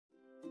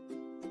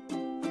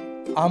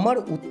আমার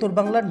উত্তর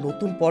বাংলার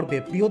নতুন পর্বে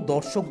প্রিয়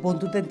দর্শক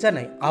বন্ধুদের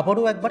জানাই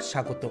আবারও একবার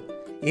স্বাগত।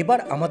 এবার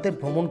আমাদের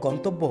ভ্রমণ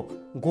গন্তব্য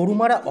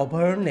গরুমারা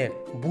অভয়ারণ্যের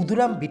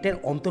বুধুরাম বিটের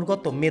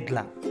অন্তর্গত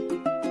মেদলা।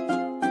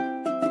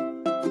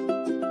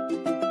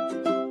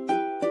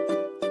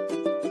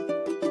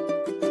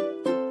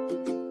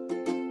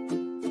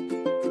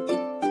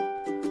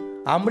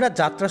 আমরা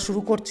যাত্রা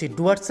শুরু করছি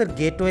ডুয়ার্সের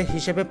গেটওয়ে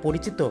হিসেবে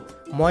পরিচিত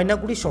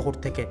ময়নাগুড়ি শহর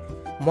থেকে।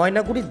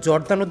 ময়নাগুড়ির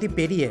জর্দা নদী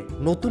পেরিয়ে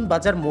নতুন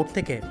বাজার মোড়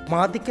থেকে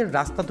বাঁ দিকের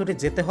রাস্তা ধরে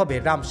যেতে হবে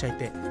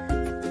রামসাইতে।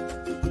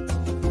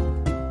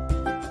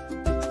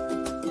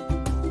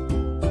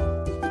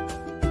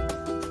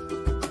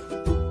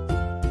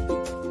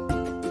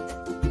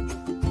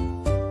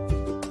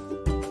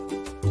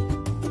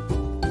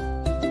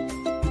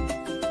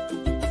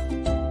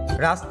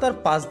 রাস্তার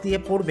পাশ দিয়ে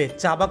পড়বে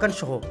চা বাগান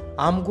সহ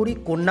আমগুড়ি,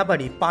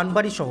 কন্যাবাড়ি,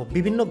 পানবাড়ি সহ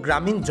বিভিন্ন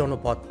গ্রামীণ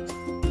জনপদ।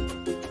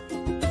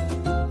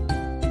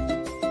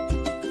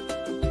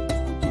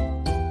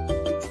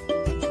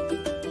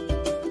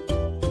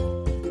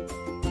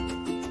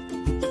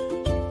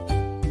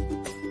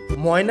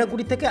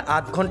 ময়নাগুড়ি থেকে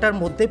আধ ঘন্টার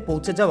মধ্যে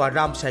পৌঁছে যাওয়া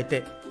রামসাইতে।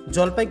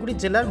 জলপাইগুড়ি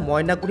জেলার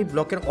ময়নাগুড়ি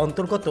ব্লকের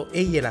অন্তর্গত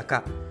এই এলাকা।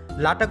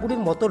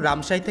 লাটাগুড়ির মতো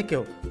রামসাই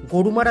থেকেও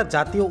গরুমারা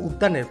জাতীয়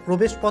উদ্যানের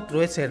প্রবেশপথ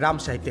রয়েছে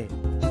রামসাইতে।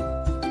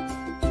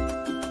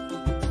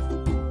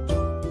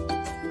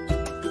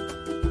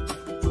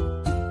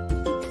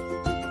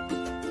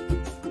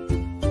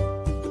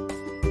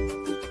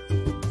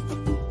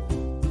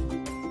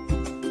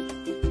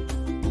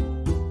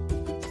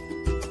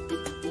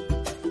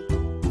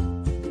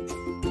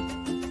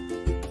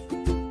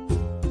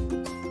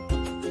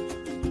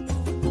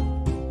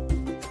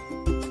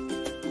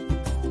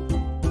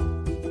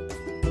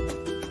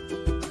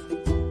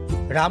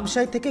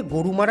 রামসাই থেকে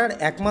গরুমারার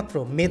একমাত্র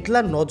মেদলা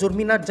নজর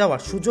মিনার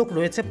যাওয়ার সুযোগ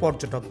রয়েছে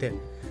পর্যটকদের।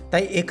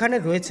 তাই এখানে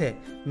রয়েছে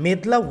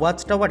মেদলা ওয়াচ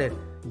টাওয়ারের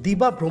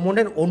দিবা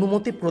ভ্রমণের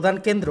অনুমতি প্রদান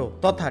কেন্দ্র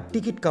তথা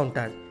টিকিট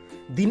কাউন্টার।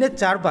 দিনে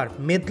 4 বার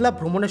মেদলা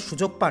ভ্রমণের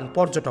সুযোগ পান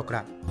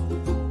পর্যটকরা।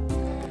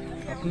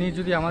 আপনি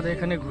যদি আমাদের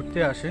এখানে ঘুরতে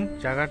আসেন,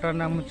 জায়গাটার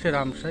নাম হচ্ছে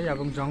রামসাই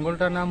এবং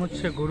জঙ্গলটার নাম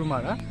হচ্ছে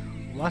গরুমারা,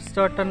 ওয়াচ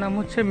টাওয়ারটার নাম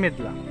হচ্ছে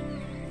মেদলা।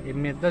 এই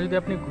মেদলা যদি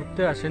আপনি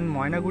ঘুরতে আসেন,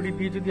 ময়নাগুড়ি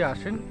দিয়ে যদি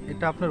আসেন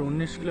এটা আপনার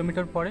 19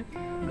 কিলোমিটার পড়ে।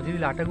 আর যদি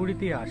লাটাগুড়ি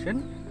দিয়ে আসেন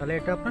তাহলে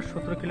এটা আপনার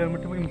 17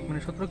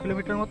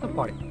 কিলোমিটার মতো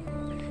পড়ে।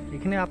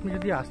 এখানে আপনি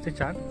যদি আসতে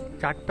চান,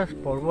 4টা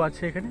পর্ব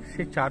আছে এখানে,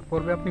 সেই 4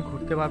 পর্বে আপনি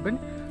ঘুরতে পারবেন।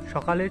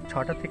 সকালে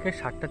 6টা থেকে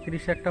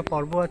 7:30 একটা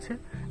পর্ব আছে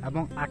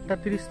এবং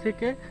 8:30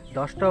 থেকে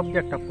 10টা অবধি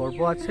একটা পর্ব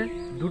আছে।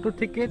 2টো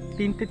থেকে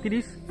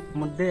 3:30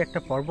 মধ্যে একটা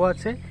পর্ব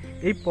আছে।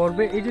 এই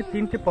পর্বে এই যে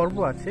 3টে পর্ব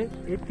আছে,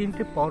 এই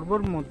 3টে পর্বর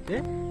মধ্যে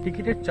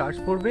টিকিটের চার্জ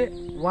পড়বে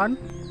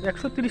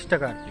 130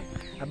 টাকা আর কি,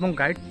 এবং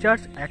গাইড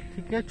চার্জ 1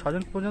 থেকে 6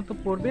 জন পর্যন্ত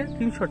পড়বে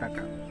 300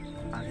 টাকা।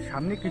 আর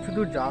সামনে কিছু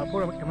দূর যাওয়ার পর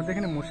আমাদের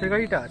এখানে মোষের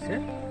গাড়িটা আছে,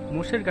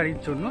 মোষের গাড়ির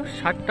জন্য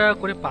 60 টাকা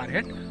করে পার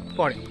হেড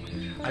পড়ে।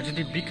 আর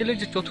যদি বিকেলের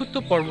যে 4র্থ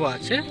পর্ব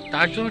আছে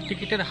তার জন্য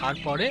টিকিটের হার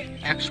পড়ে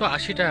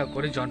 180 টাকা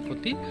করে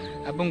জনপ্রতি,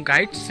 এবং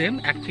গাইড সেম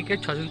 1 থেকে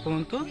 6 জন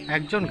পর্যন্ত,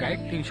 একজন গাইড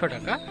 300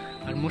 টাকা।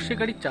 আর মোষের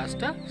গাড়ির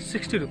চার্জটা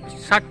 60 রুপিস,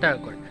 60 টাকা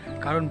করে।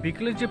 কারণ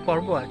বিকেলের যে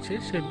পর্ব আছে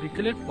সেই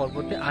বিকেলের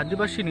পর্বতে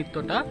আদিবাসী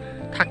নৃত্যটা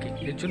থাকে,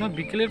 এর জন্য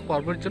বিকেলের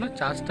পর্বের জন্য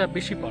চার্জটা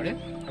বেশি পড়ে,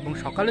 এবং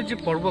সকালের যে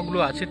পর্বগুলো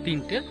আছে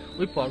 3টে,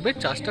 ওই পর্বের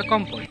চার্জটা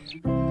কম পড়ে।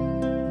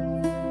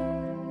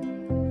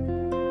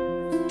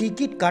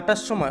 টিকিট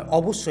কাটার সময়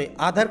অবশ্যই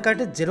আধার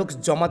কার্ডের জেরক্স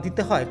জমা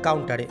দিতে হয়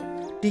কাউন্টারে।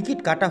 টিকিট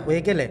কাটা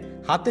হয়ে গেলে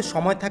হাতে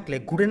সময় থাকলে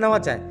ঘুরে নেওয়া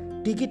যায়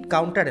টিকিট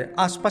কাউন্টারের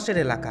আশপাশের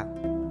এলাকা।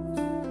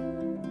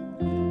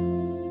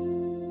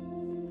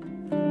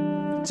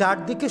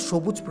 চারদিকে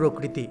সবুজ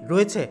প্রকৃতি।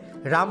 রয়েছে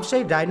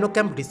রামসাই রাইনো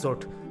ক্যাম্প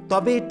রিসোর্ট,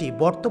 তবে এটি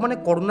বর্তমানে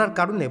করোনার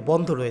কারণে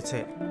বন্ধ রয়েছে।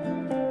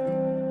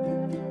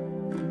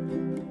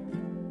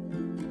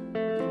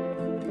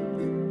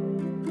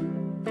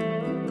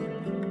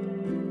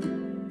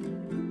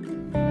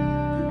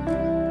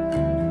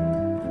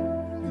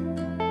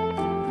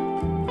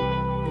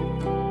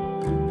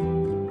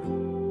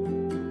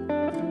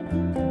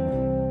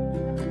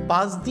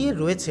 পাশ দিয়ে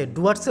রয়েছে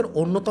ডুয়ার্সের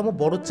অন্যতম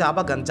বড় চা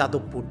বাগান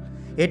যাদবপুর।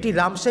 এটি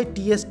রামসাই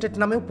টি এস্টেট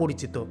নামেও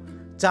পরিচিত।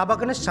 চা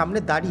বাগানের সামনে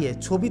দাঁড়িয়ে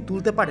ছবি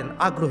তুলতে পারেন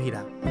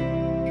আগ্রহীরা।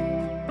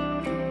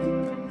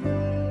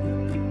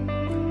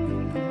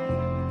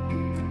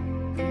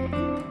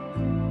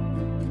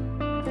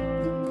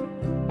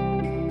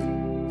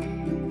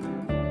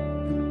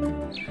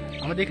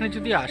 আমাদের এখানে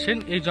যদি আসেন,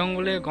 এই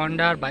জঙ্গলে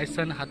গন্ডার,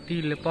 বাইসন, হাতি,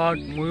 লেপার্ড,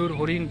 ময়ূর,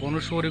 হরিণ,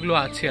 বনশুয়োর এগুলো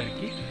আছে আর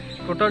কি।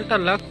 টোটালটা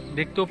লাখ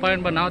দেখতেও পারেন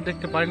বা নাও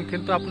দেখতে পারেন,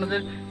 কিন্তু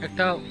আপনাদের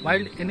একটা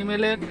ওয়াইল্ড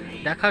অ্যানিমেলের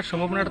দেখার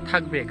সম্ভাবনাটা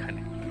থাকবে এখানে।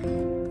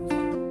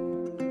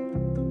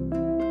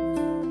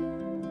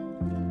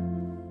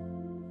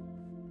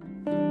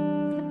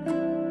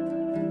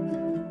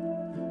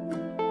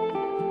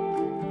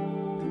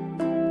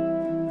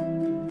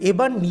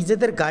 এবার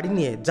নিজেদের গাড়ি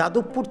নিয়ে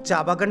যাদবপুর চা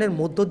বাগানের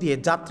মধ্য দিয়ে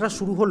যাত্রা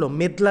শুরু হলো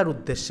মেদলার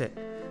উদ্দেশ্যে।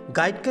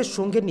 গাইডকে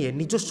সঙ্গে নিয়ে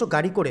নিজস্ব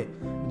গাড়ি করে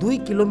 2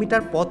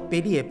 কিলোমিটার পথ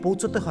পেরিয়ে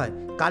পৌঁছতে হয়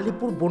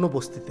কালীপুর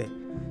বনবস্তিতে।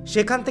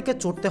 সেখান থেকে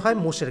চড়তে হয়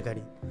মোষের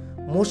গাড়ি।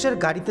 মোষের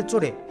গাড়িতে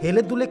চড়ে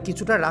হেলে দুলে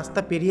কিছুটা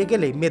রাস্তা পেরিয়ে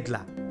গেলেই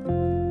মেদলা।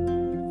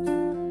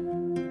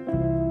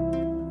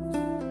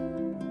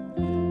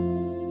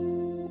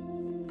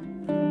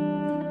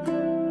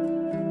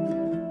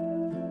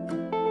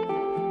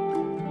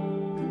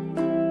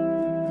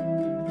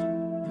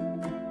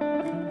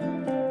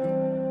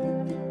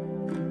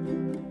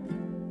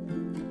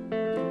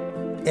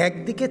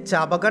 একদিকে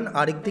চা বাগান,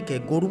 আরেকদিকে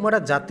গরুমারা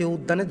জাতীয়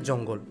উদ্যানের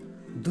জঙ্গল।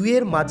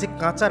 দুইয়ের মাঝে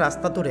কাঁচা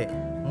রাস্তা ধরে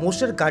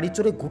মোষের গাড়ি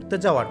চড়ে ঘুরতে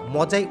যাওয়ার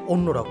মজাই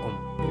অন্যরকম।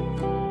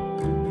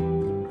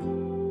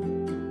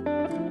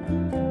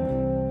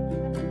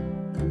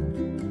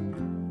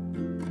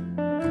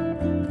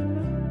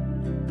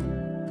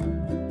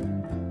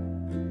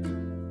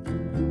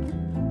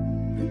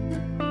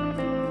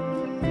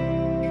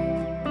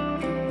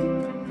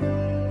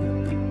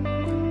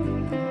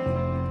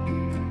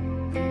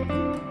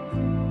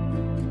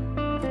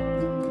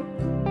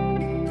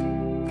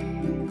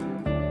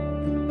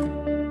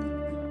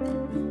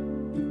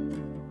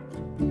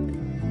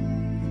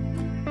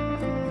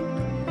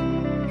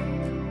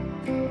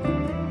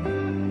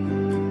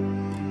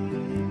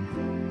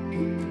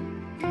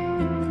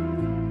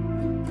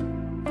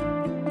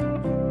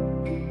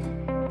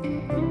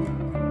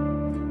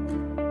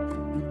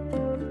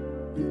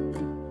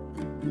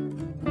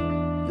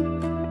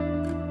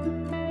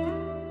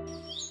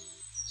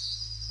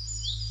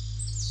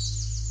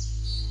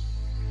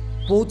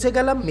 পৌঁছে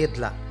গেলাম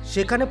মেদলা।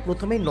 সেখানে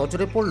প্রথমেই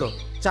নজরে পড়ল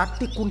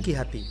 4টি কুনকি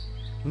হাতি।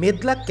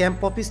 মেদলা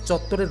ক্যাম্প অফিস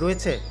চত্বরে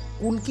রয়েছে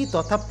কুনকি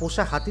তথা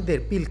পোষা হাতিদের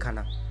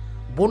পিলখানা।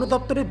 বন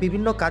দপ্তরের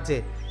বিভিন্ন কাজে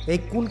এই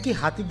কুনকি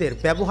হাতিদের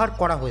ব্যবহার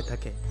করা হয়ে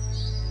থাকে।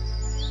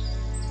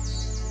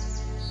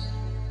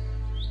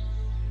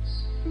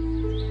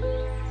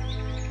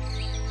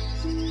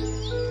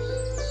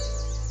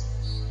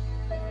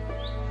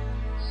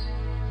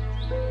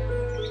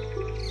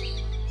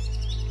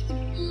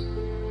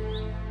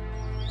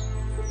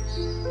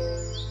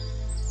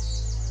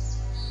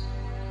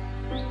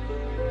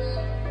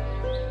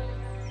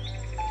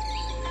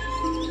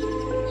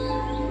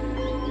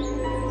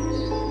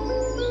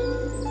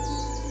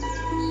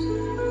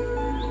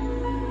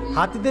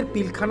 হাতিদের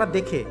পিলখানা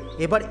দেখে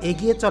এবার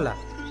এগিয়ে চলা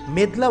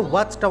মেদলা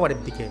ওয়াচ টাওয়ারের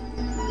দিকে।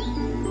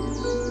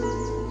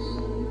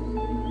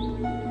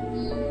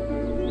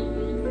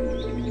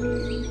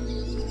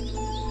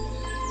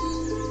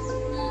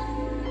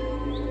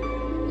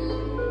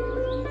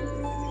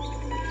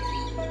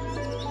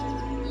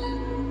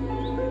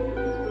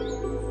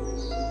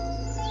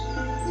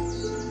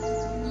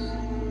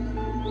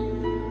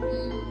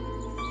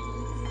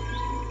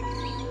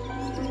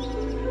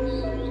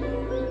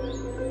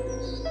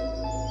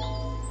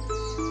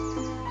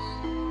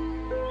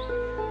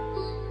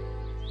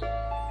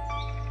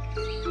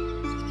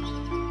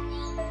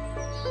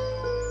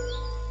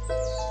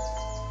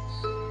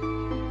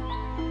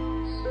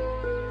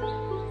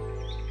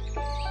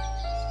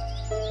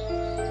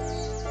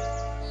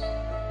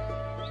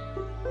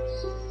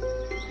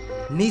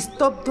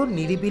 নিস্তব্ধ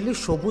নিরিবিলি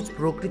সবুজ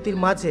প্রকৃতির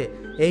মাঝে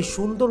এই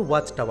সুন্দর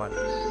ওয়াচ টাওয়ার।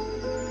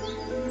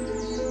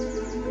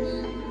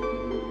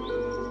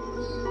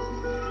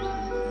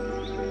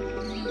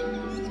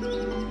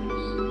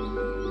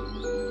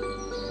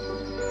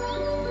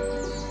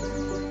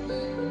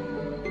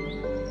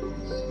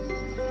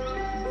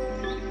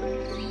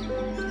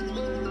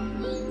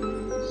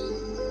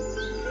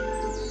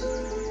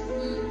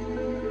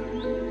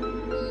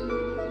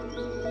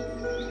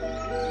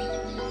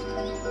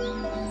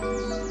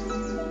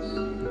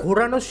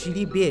 ঘোরানো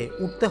সিঁড়ি বেয়ে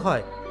উঠতে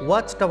হয়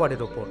ওয়াচ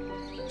টাওয়ারের ওপর।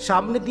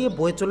 সামনে দিয়ে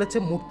বয়ে চলেছে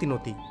মূর্তি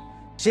নদী।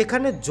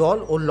 সেখানে জল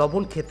ও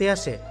লবণ খেতে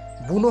আসে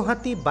বুনো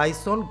হাতি,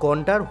 বাইসন,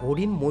 গন্ডার,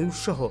 হরিণ, ময়ূর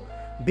সহ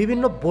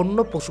বিভিন্ন বন্য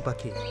পশু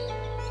পাখি।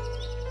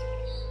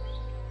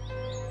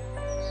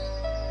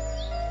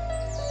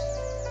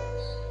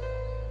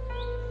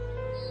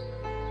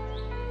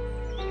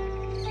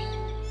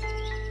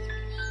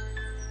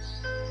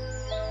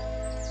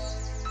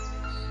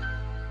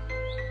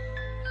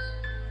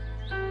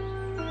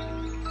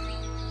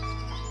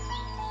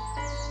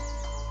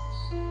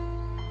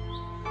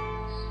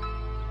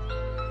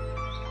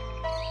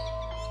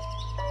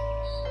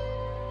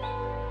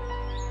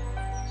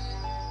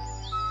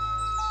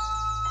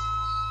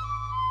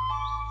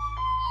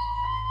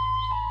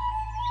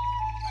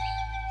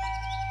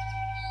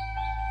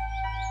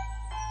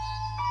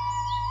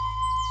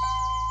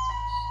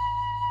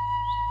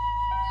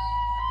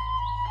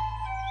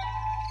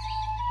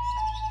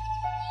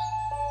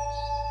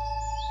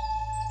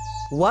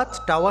 ওয়াচ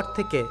টাওয়ার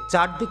থেকে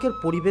চারদিকের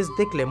পরিবেশ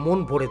দেখলে মন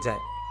ভরে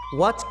যায়।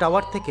 ওয়াচ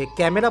টাওয়ার থেকে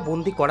ক্যামেরা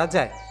বন্দি করা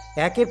যায়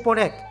একের পর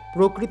এক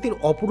প্রকৃতির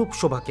অপরূপ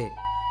শোভাকে।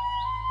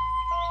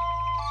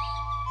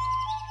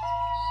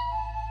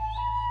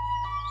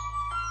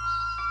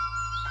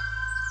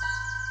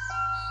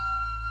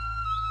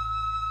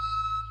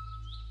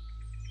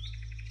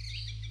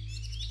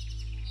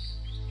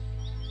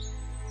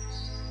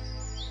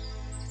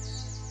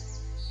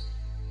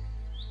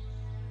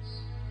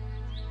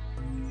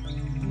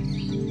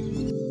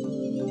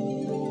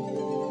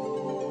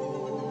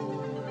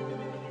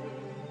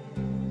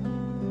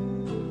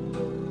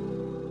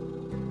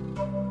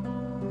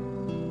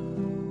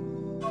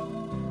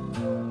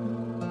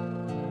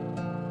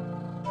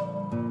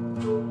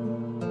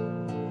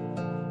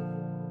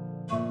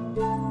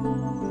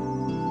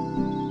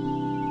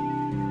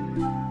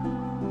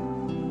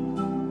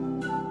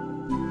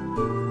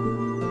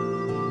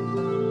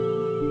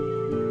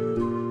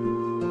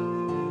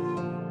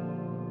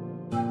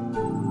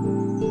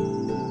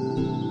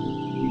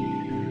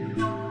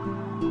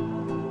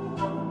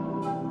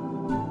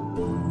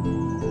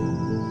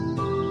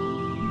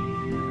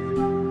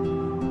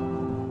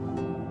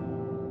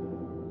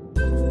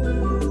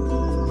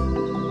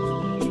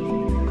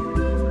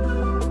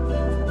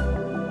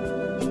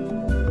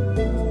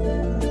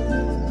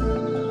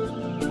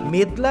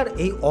 মেদলার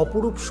এই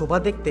অপরূপ শোভা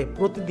দেখতে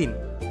প্রতিদিন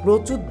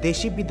প্রচুর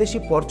দেশি বিদেশি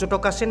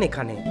পর্যটক আসেন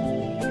এখানে।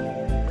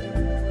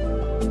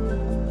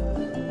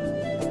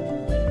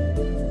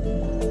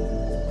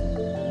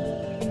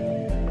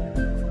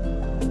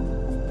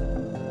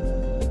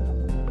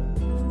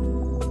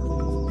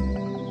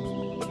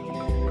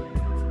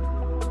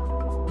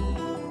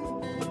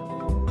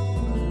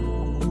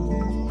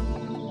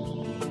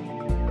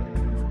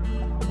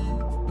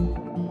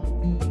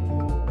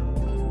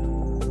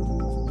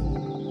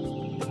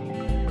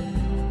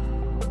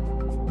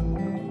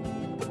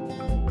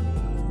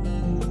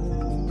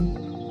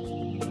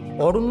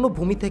 অরণ্য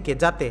ভূমি থেকে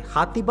যাতে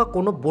হাতি বা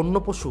কোনো বন্য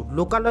পশু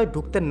লোকালয়ে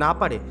ঢুকতে না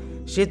পারে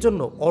সেজন্য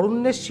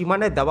অরণ্যের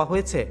সীমানায় দেওয়া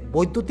হয়েছে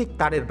বৈদ্যুতিক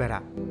তারের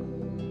বেড়া।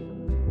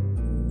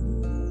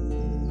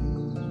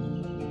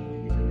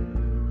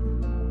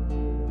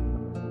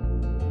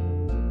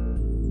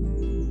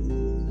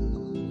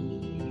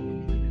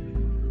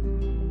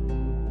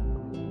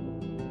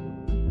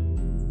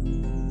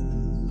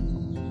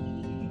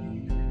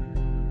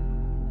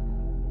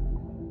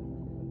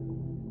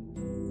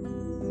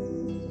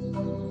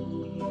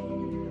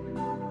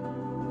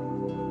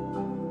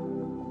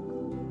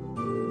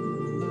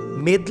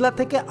 মেদলা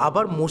থেকে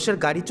আবার মোষের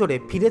গাড়ি চড়ে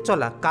ফিরে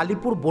চলা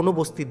কালীপুর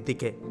বনবস্তির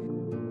দিকে।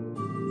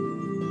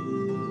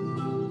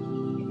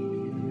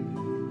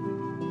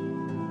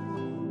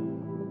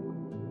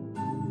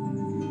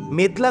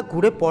 মেদলা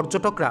ঘুরে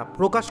পর্যটকরা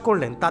প্রকাশ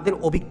করলেন তাদের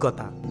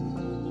অভিজ্ঞতা।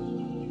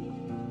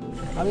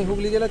 আমি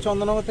হুগলি জেলার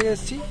চন্দননগর থেকে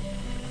এসেছি।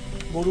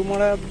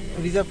 গরুমারা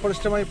রিজার্ভ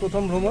ফরেস্টে আমার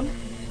প্রথম ভ্রমণ।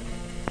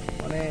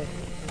 মানে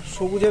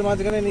সবুজের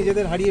মাঝখানে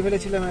নিজেদের হারিয়ে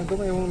ফেলেছিলাম একদম।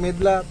 এবং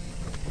মেদলা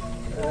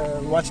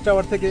ওয়াচ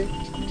টাওয়ার থেকে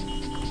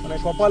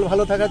মানে কপাল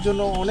ভালো থাকার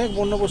জন্য অনেক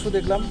বন্য পশু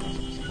দেখলাম।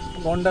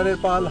 গন্ডারের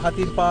পাল,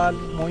 হাতির পাল,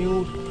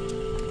 ময়ূর,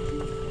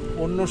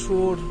 বন্য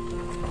শুয়োর,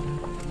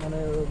 মানে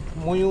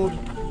ময়ূর,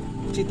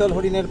 চিতল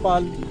হরিণের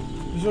পাল,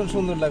 ভীষণ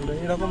সুন্দর লাগলো।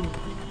 এরকম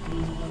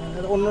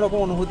অন্যরকম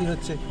অনুভূতি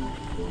হচ্ছে।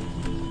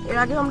 এর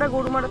আগে আমরা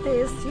গরুমারাতে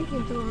এসেছি,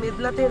 কিন্তু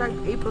মেদলাতে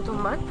এই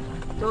প্রথমবার।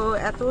 তো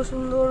এত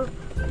সুন্দর,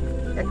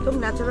 একদম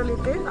ন্যাচারাল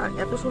এতে, আর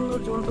এত সুন্দর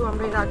জন্তু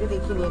আমরা এর আগে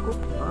দেখিনি।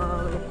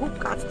 খুব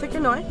কাছ থেকে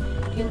নয়,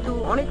 কিন্তু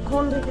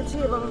অনেকক্ষণ দেখেছি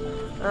এবং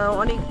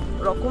অনেক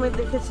রকমের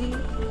দেখেছি।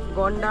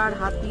 গন্ডার,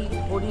 হাতি,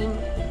 হরিণ,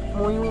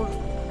 ময়ূর,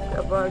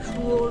 তারপর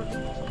শুয়োর,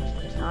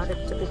 আর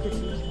একটা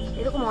দেখেছি।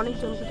 এরকম অনেক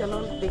জন্তু যেন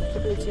দেখতে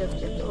পেয়েছি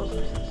আজকে। তো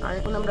আর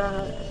এখন আমরা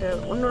একটা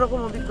অন্যরকম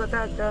অভিজ্ঞতা,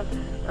 একটা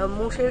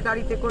মোষের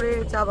গাড়িতে করে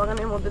চা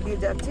বাগানের মধ্যে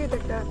দিয়ে যাচ্ছি। এটা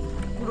একটা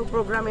পুরো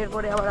প্রোগ্রামের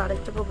পরে আবার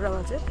আরেকটা প্রোগ্রাম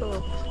আছে। তো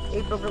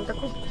এই প্রোগ্রামটা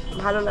খুব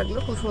ভালো লাগলো,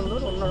 খুব সুন্দর,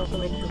 অন্যরকম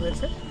একটু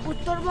হয়েছে।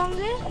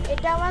 উত্তরবঙ্গে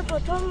এটা আমার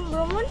প্রথম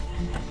ভ্রমণ।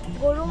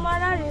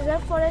 গরুমারা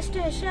রিজার্ভ ফরেস্টে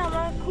এসে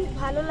আমার খুব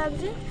ভালো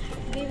লাগছে।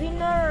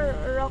 বিভিন্ন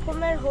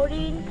রকমের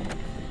হরিণ,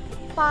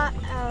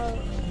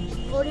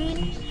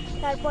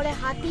 তারপরে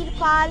হাতির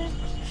পাল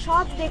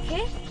সব দেখে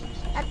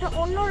একটা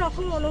অন্য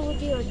রকম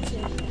অনুভূতি হচ্ছে।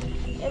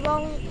 এবং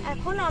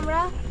এখন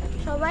আমরা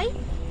সবাই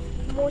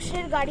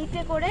মোষের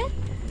গাড়িতে করে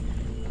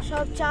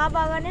সব চা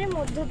বাগানের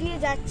মধ্য দিয়ে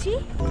যাচ্ছি।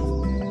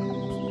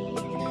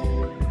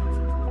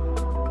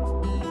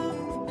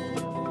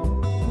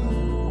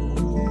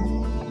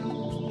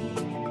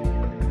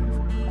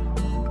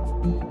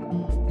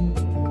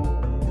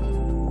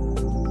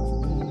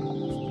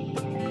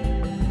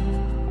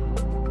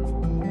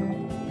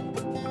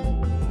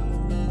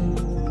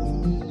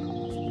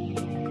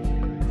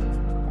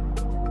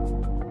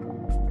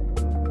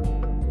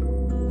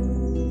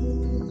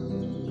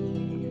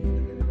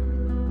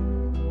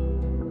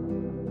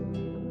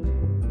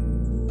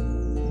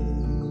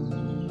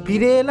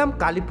 ফিরে এলাম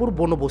কালীপুর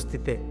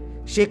বনবস্তিতে।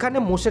 সেখানে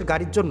মোষের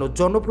গাড়ির জন্য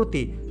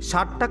জনপ্রতি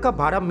 60 টাকা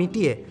ভাড়া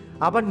মিটিয়ে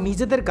আবার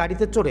নিজেদের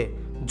গাড়িতে চড়ে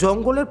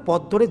জঙ্গলের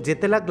পথ ধরে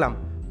যেতে লাগলাম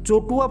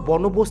চটুয়া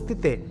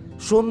বনবস্তিতে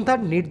সন্ধ্যার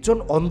নির্জন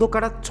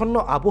অন্ধকারাচ্ছন্ন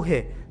আবহে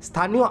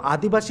স্থানীয়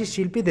আদিবাসী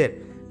শিল্পীদের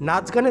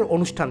নাচ গানের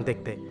অনুষ্ঠান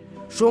দেখতে।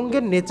 সঙ্গে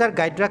নেচার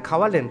গাইডরা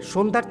খাওয়ালেন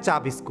সন্ধ্যার চা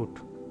বিস্কুট।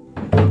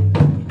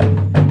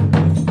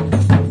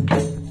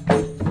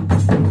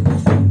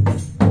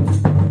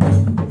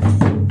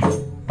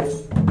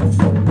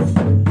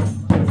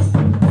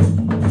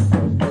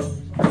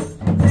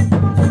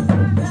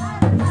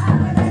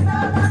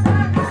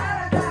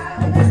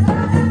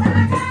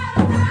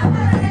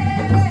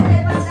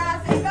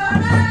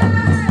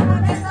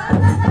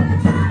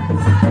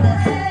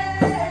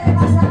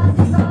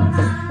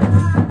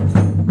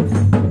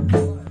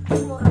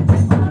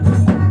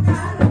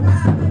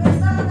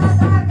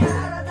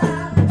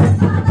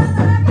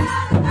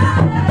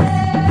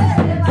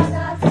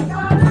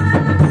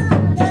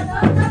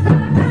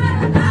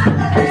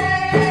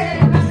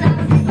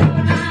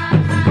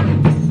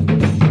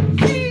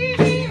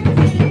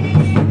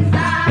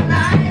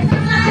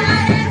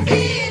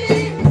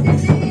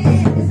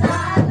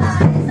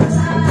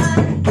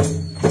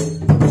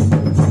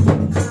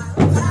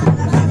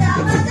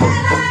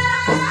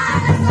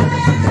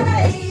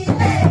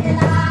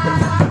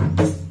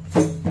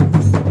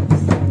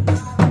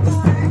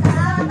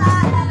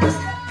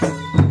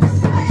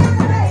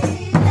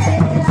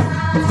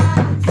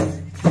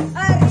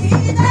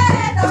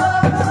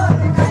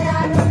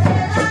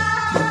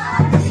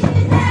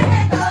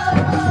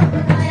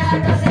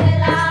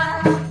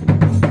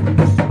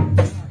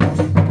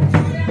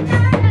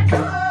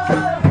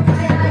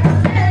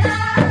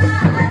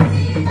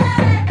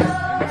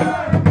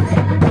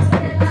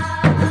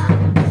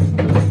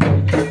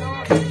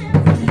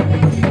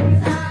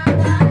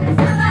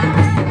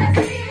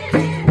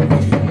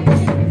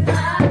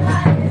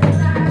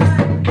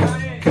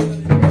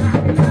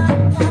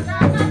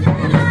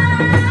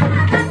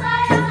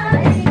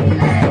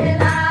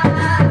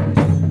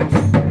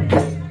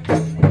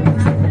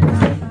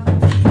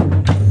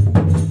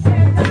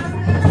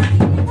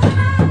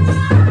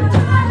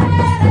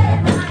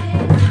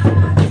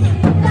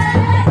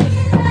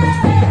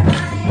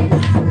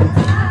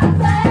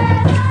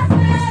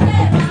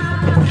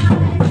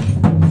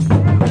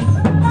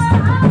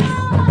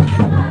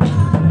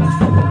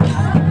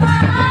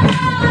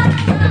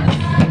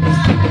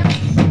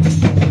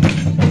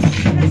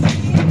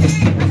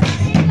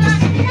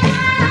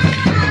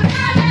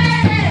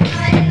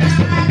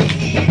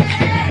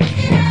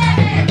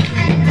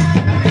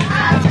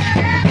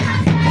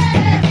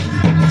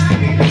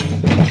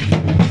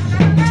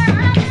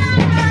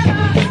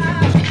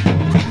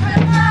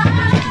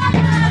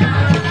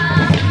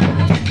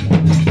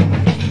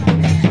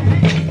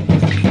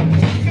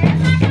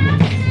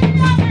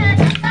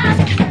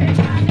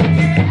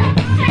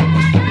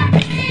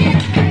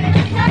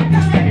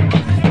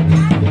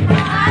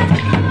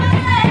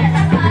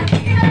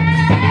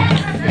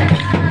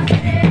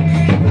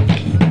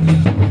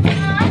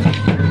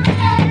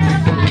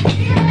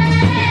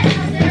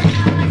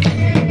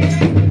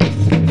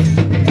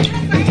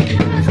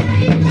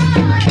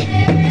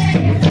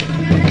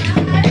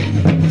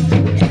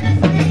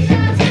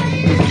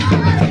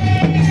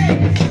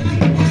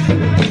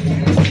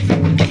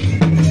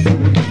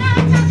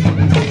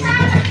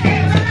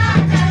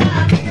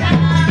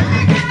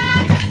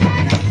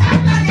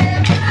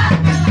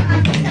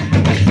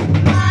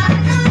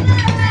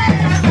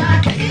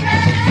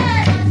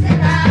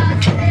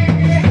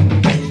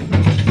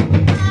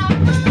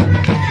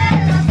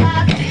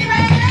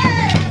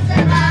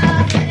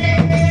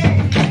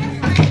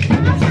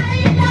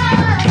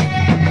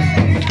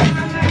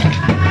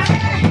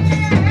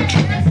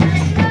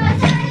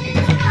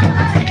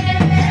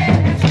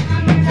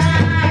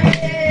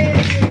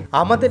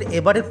 আমাদের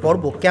এবারের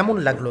পর্ব কেমন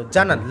লাগলো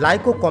জানান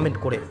লাইক ও কমেন্ট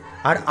করে।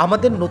 আর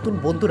আমাদের নতুন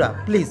বন্ধুরা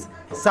প্লিজ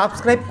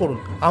সাবস্ক্রাইব করুন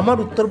আমার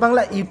উত্তর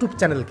বাংলা ইউটিউব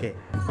চ্যানেলকে।